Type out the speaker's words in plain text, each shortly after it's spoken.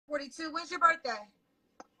42. When's your birthday?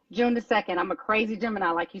 June the 2nd. I'm a crazy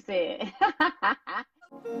Gemini, like you said.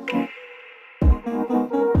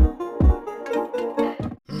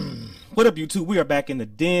 What up, YouTube? We are back in the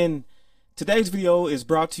den. Today's video is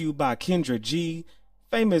brought to you by Kendra G,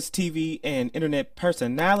 famous TV and internet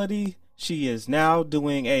personality. She is now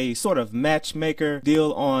doing a sort of matchmaker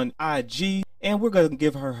deal on IG, and we're going to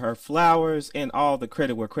give her her flowers and all the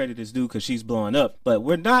credit where credit is due because she's blowing up. But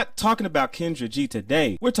we're not talking about Kendra G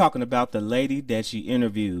today. We're talking about the lady that she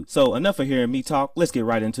interviewed. So enough of hearing me talk. Let's get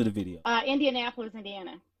right into the video. Indianapolis,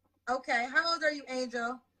 Indiana. Okay. How old are you,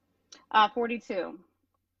 Angel? 42.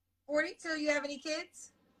 42. You have any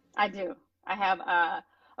kids? I do. I have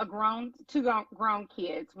two grown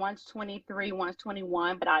kids. One's 23, one's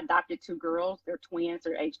 21, but I adopted two girls. They're twins.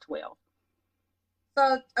 They're age 12.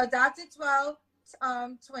 So adopted 12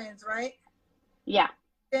 twins, right? Yeah.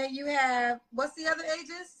 Then you have, what's the other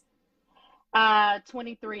ages?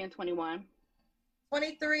 23 and 21.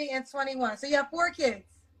 23 and 21. So you have 4 kids.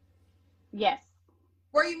 Yes.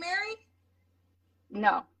 Were you married?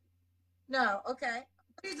 No. No. Okay.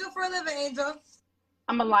 What do you do for a living, Angel?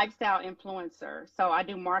 I'm a lifestyle influencer. So I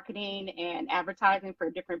do marketing and advertising for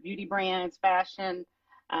different beauty brands, fashion,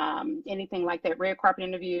 anything like that. Red carpet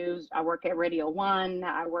interviews. I work at Radio 1.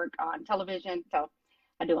 I work on television. So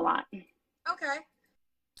I do a lot. Okay.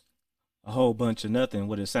 A whole bunch of nothing,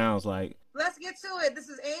 what it sounds like. Let's get to it. This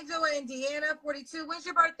is Angel in Indiana, 42. When's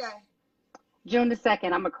your birthday? June the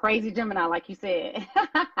 2nd. I'm a crazy Gemini, like you said.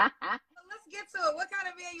 Let's get to it. What kind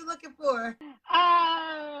of man you looking for?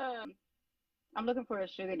 I'm looking for a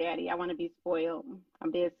sugar daddy. I want to be spoiled. I'm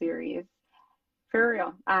dead serious. For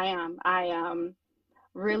real, I am. I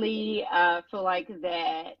really feel like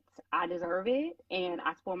that I deserve it, and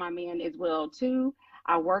I spoil my man as well too.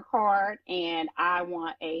 I work hard, and I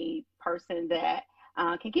want a person that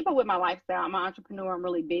can keep up with my lifestyle. I'm an entrepreneur. I'm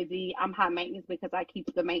really busy. I'm high maintenance because I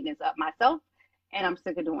keep the maintenance up myself, and I'm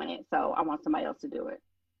sick of doing it. So I want somebody else to do it.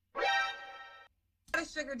 Not a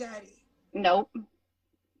sugar daddy. Nope.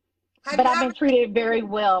 But I've been treated very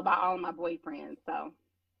well by all of my boyfriends. So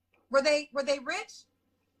were they rich?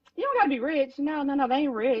 You don't gotta be rich. No, they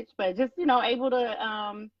ain't rich, but just able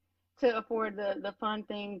to afford the fun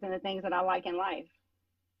things and the things that I like in life.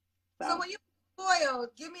 So when you spoiled,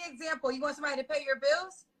 give me an example. You want somebody to pay your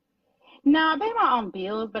bills? No, I pay my own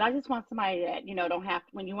bills, but I just want somebody that, don't have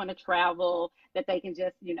to, when you want to travel, that they can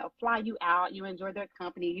just, fly you out. You enjoy their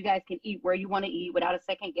company. You guys can eat where you want to eat without a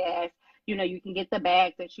second guess. You can get the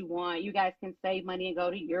bags that you want. You guys can save money and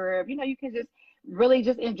go to Europe. You can just really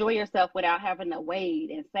just enjoy yourself without having to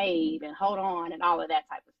wait and save and hold on and all of that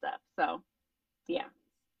type of stuff. So, yeah.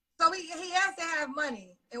 So he has to have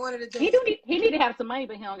money in order to do He need to have some money,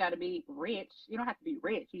 but he don't got to be rich. You don't have to be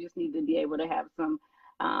rich. You just need to be able to have some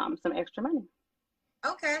extra money.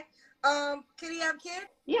 Okay. Can he have kids?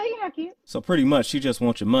 Yeah, he can have kids. So pretty much, she just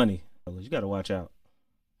wants your money. You got to watch out.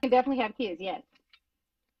 He can definitely have kids, yes.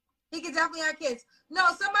 He can definitely have kids. No,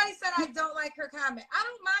 somebody said I don't like her comment. I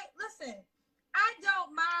don't mind. Listen, I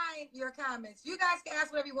don't mind your comments. You guys can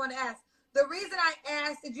ask whatever you want to ask. The reason I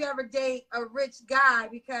asked, did you ever date a rich guy?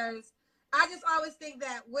 Because I just always think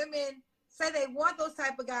that women say they want those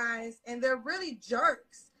type of guys, and they're really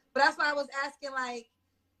jerks. But that's why I was asking, like,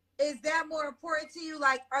 is that more important to you?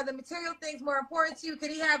 Like, are the material things more important to you?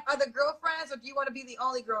 Could he have other girlfriends, or do you want to be the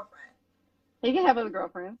only girlfriend? He can have other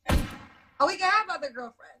girlfriends. Oh, he can have other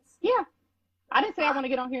girlfriends. Yeah. I didn't say I want to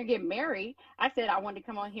get on here and get married. I said I wanted to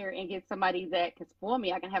come on here and get somebody that can spoil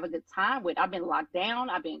me. I can have a good time with. I've been locked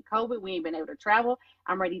down. I've been COVID. We ain't been able to travel.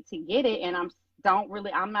 I'm ready to get it. And I'm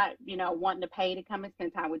not, wanting to pay to come and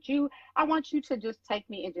spend time with you. I want you to just take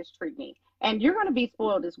me and just treat me. And you're going to be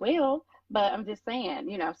spoiled as well. But I'm just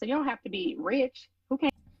saying, so you don't have to be rich. Who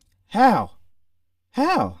can't? How?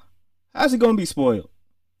 How's he going to be spoiled?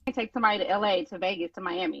 Take somebody to LA, to Vegas, to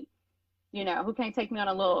Miami. Who can't take me on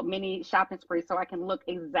a little mini shopping spree so I can look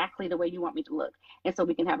exactly the way you want me to look, and so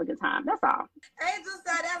we can have a good time. That's all. Angel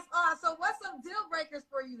said that's all. So what's some deal breakers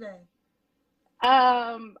for you then?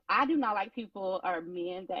 I do not like people or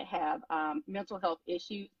men that have mental health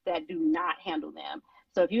issues that do not handle them.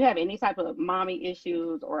 So if you have any type of mommy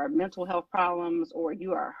issues or mental health problems, or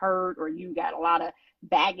you are hurt, or you got a lot of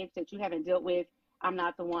baggage that you haven't dealt with, I'm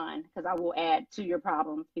not the one, because I will add to your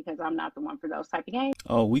problems, because I'm not the one for those type of games.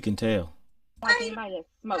 Oh, we can tell. Like anybody that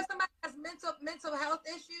smokes. If somebody has mental health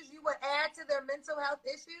issues, you would add to their mental health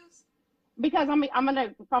issues? Because I'm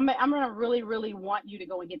gonna really want you to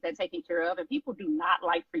go and get that taken care of, and people do not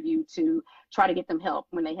like for you to try to get them help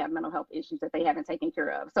when they have mental health issues that they haven't taken care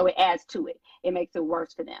of. So it adds to it. It makes it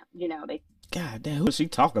worse for them. They God damn, she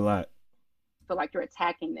talk a lot. feel like you're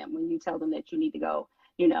attacking them when you tell them that you need to go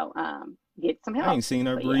get some I help. ain't seen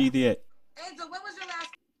her But breathe yet. Angel, when was your last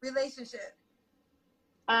relationship?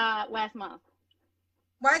 Last month.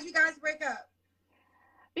 Why did you guys break up?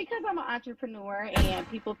 Because I'm an entrepreneur and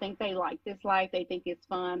people think they like this life. They think it's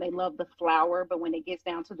fun. They love the flower. But when it gets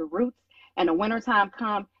down to the roots and the wintertime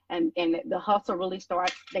come and the hustle really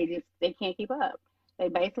starts, they can't keep up. They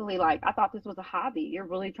basically like, I thought this was a hobby. You're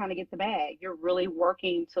really trying to get the bag. You're really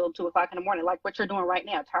working till 2 o'clock in the morning, like what you're doing right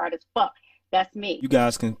now, tired as fuck. That's me. You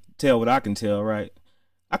guys can tell what I can tell, right?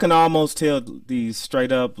 I can almost tell these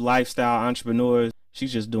straight up lifestyle entrepreneurs,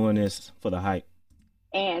 she's just doing this for the hype.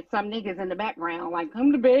 And some niggas in the background like,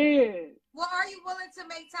 come to bed. Well, are you willing to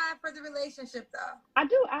make time for the relationship though? I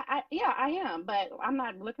do. Yeah, I am, but I'm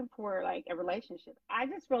not looking for like a relationship. I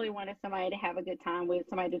just really wanted somebody to have a good time with,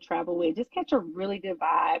 somebody to travel with, just catch a really good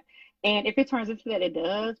vibe. And if it turns into that, it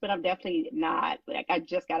does. But I'm definitely not like I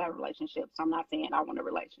just got out of a relationship, so I'm not saying I want a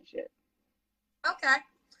relationship. Okay.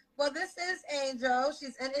 Well, this is Angel.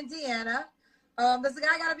 She's in Indiana. Does the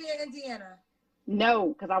guy gotta be in Indiana? No,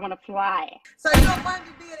 because I want to fly. So you don't want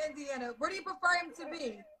him to be in Indiana. Where do you prefer him to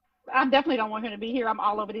be? I definitely don't want him to be here. I'm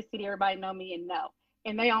all over this city. Everybody know me and no.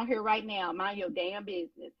 And they on here right now. Mind your damn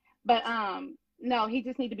business. But no, he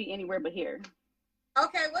just need to be anywhere but here.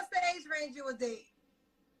 Okay, what's the age range you would date?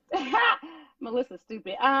 Melissa's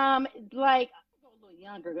stupid. Like go a little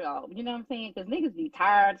younger though. You know what I'm saying? Because niggas be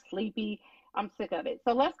tired, sleepy. I'm sick of it.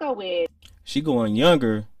 So let's go with She going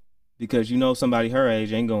younger because you know somebody her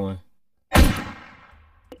age ain't going.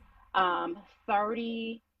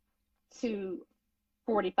 30 to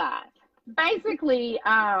 45. Basically,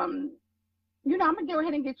 I'm gonna go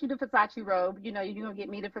ahead and get you the Versace robe. You're gonna get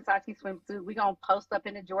me the Versace swimsuit. We're gonna post up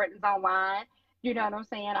in the Jordans online. You know what I'm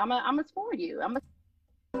saying? I'm gonna spoil you.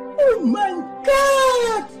 Oh my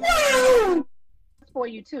God! No! Spoil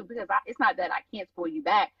you too, because it's not that I can't spoil you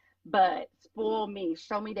back, but spoil me.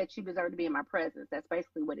 Show me that you deserve to be in my presence. That's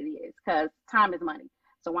basically what it is. Because time is money.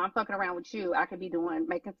 So while I'm fucking around with you, I could be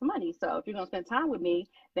making some money. So if you're gonna spend time with me,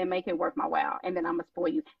 then make it worth my while. And then I'm gonna spoil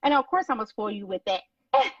you. And of course I'm gonna spoil you with that.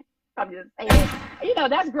 I'm just saying,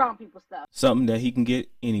 that's grown people stuff. Something that he can get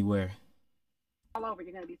anywhere. All over,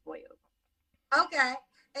 you're gonna be spoiled. Okay.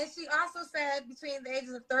 And she also said between the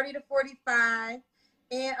ages of 30 to 45.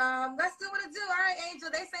 And let's do what it do. All right, Angel.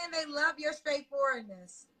 They saying they love your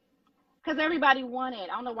straightforwardness. Because everybody want it.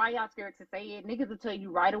 I don't know why y'all scared to say it. Niggas will tell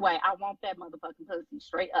you right away, I want that motherfucking pussy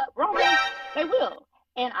straight up. Wrong. They will.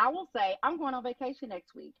 And I will say, I'm going on vacation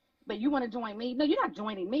next week. But you want to join me? No, you're not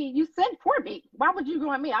joining me. You sent for me. Why would you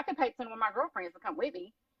join me? I could pay some of my girlfriends to come with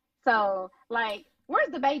me. So, like,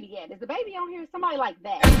 where's the baby at? Is the baby on here? Somebody like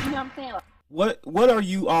that. You know what I'm saying? What are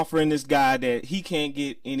you offering this guy that he can't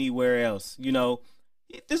get anywhere else?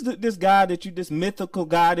 This guy this mythical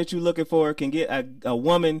guy that you're looking for can get a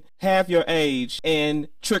woman half your age and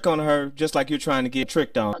trick on her just like you're trying to get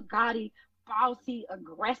tricked on. A gaudy, bossy,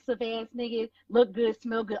 aggressive ass nigga, look good,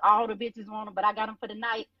 smell good, all the bitches want him, but I got him for the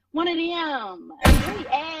night. One of them.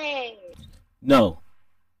 No.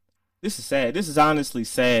 This is sad. This is honestly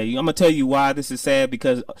sad. I'm gonna tell you why this is sad,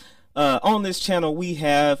 because on this channel we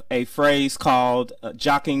have a phrase called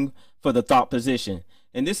jockeying for the thought position.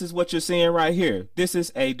 And this is what you're seeing right here. This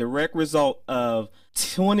is a direct result of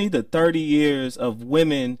 20 to 30 years of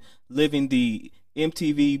women living the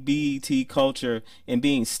MTV, BET culture and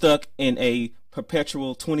being stuck in a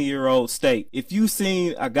perpetual 20-year-old state. If you've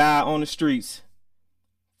seen a guy on the streets,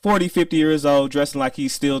 40, 50 years old, dressing like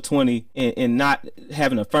he's still 20 and not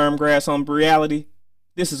having a firm grasp on reality,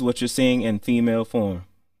 this is what you're seeing in female form.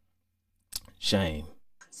 Shame.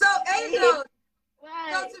 So, Angel,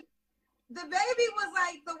 the baby was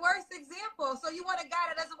like the worst example. So you want a guy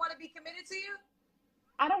that doesn't want to be committed to you?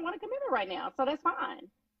 I don't want a commitment right now, so that's fine.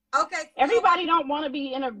 Okay. Everybody don't want to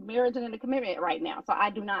be in a marriage and in a commitment right now, so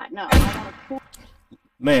I do not. No.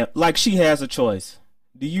 Man, like she has a choice.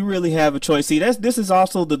 Do you really have a choice? See, this is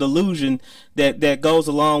also the delusion that goes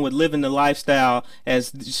along with living the lifestyle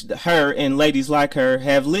as her and ladies like her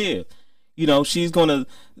have lived. She's gonna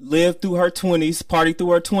live through her 20s, party through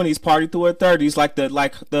her 20s, party through her 30s, like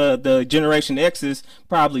the Generation X's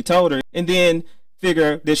probably told her, and then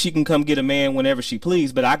figure that she can come get a man whenever she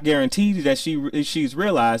please. But I guarantee you that she's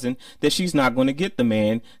realizing that she's not going to get the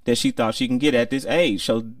man that she thought she can get at this age.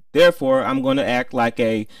 So therefore, I'm going to act like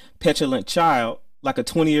a petulant child, like a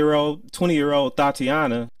 20-year-old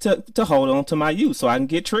Tatiana, to hold on to my youth so I can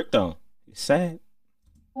get tricked on. It's sad.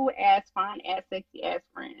 Cool ass, fine ass, sexy ass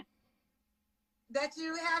friend that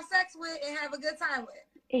you have sex with and have a good time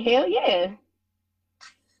with. Hell yeah.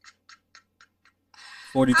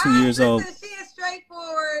 42 years old. She is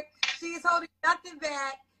straightforward. She is holding nothing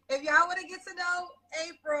back. If y'all want to get to know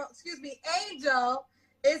Angel,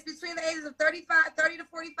 It's between the ages of 30 to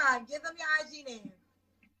 45. Give them your IG name.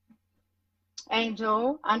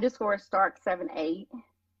 Angel_Stark78.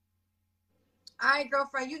 All right,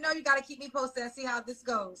 girlfriend. You know you got to keep me posted and see how this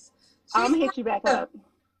goes. I'm gonna hit you back up.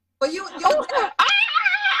 But you.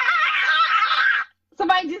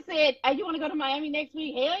 Somebody just said, "Hey, you want to go to Miami next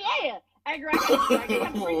week?" Hell yeah! Hey, girl,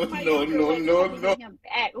 no. Him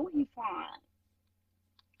back. Oh, he's fine.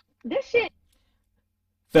 This shit.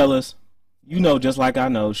 Fellas, you know just like I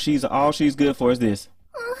know, all she's good for is this.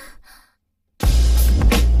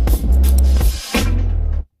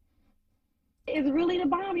 It's really to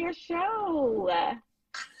bomb your show.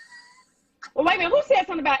 Well, wait a minute. Who said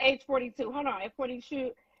something about age 42? Hold on. At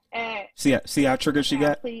 42. See how triggered she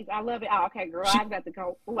got? Please, I love it. Oh, okay, girl. I got to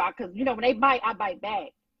go. Because, you know, when they bite, I bite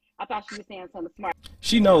back. I thought she was saying something smart.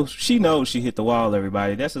 She knows she hit the wall,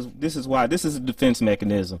 everybody. This is why. This is a defense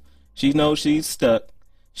mechanism. She knows she's stuck.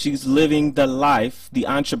 She's living the life, the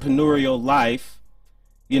entrepreneurial life,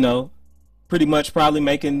 you know, pretty much probably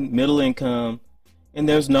making middle income. And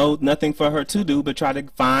there's nothing for her to do but try to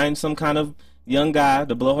find some kind of young guy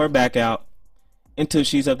to blow her back out until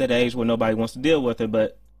she's of that age where nobody wants to deal with her.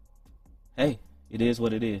 But hey, it is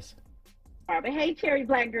what it is. But hey, cherry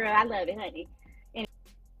black girl, I love it, honey. And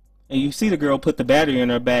you see the girl put the battery in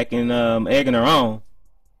her back and egging her on.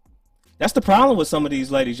 That's the problem with some of these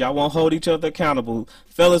ladies. Y'all won't hold each other accountable.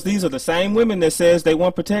 Fellas, these are the same women that says they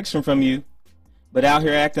want protection from you, but out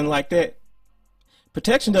here acting like that.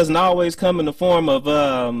 Protection doesn't always come in the form of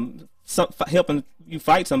helping you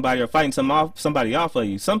fight somebody or fighting somebody off of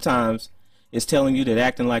you. Sometimes it's telling you that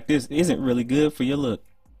acting like this isn't really good for your look.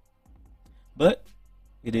 But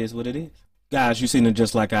it is what it is. Guys, you seen it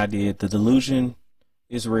just like I did. The delusion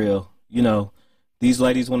is real. You know, these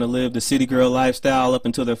ladies want to live the city girl lifestyle up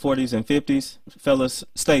until their 40s and 50s. Fellas,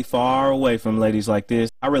 stay far away from ladies like this.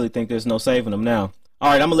 I really think there's no saving them now.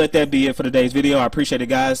 All right, I'm going to let that be it for today's video. I appreciate it,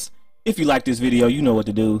 guys. If you like this video, you know what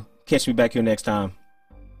to do. Catch me back here next time.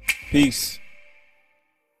 Peace.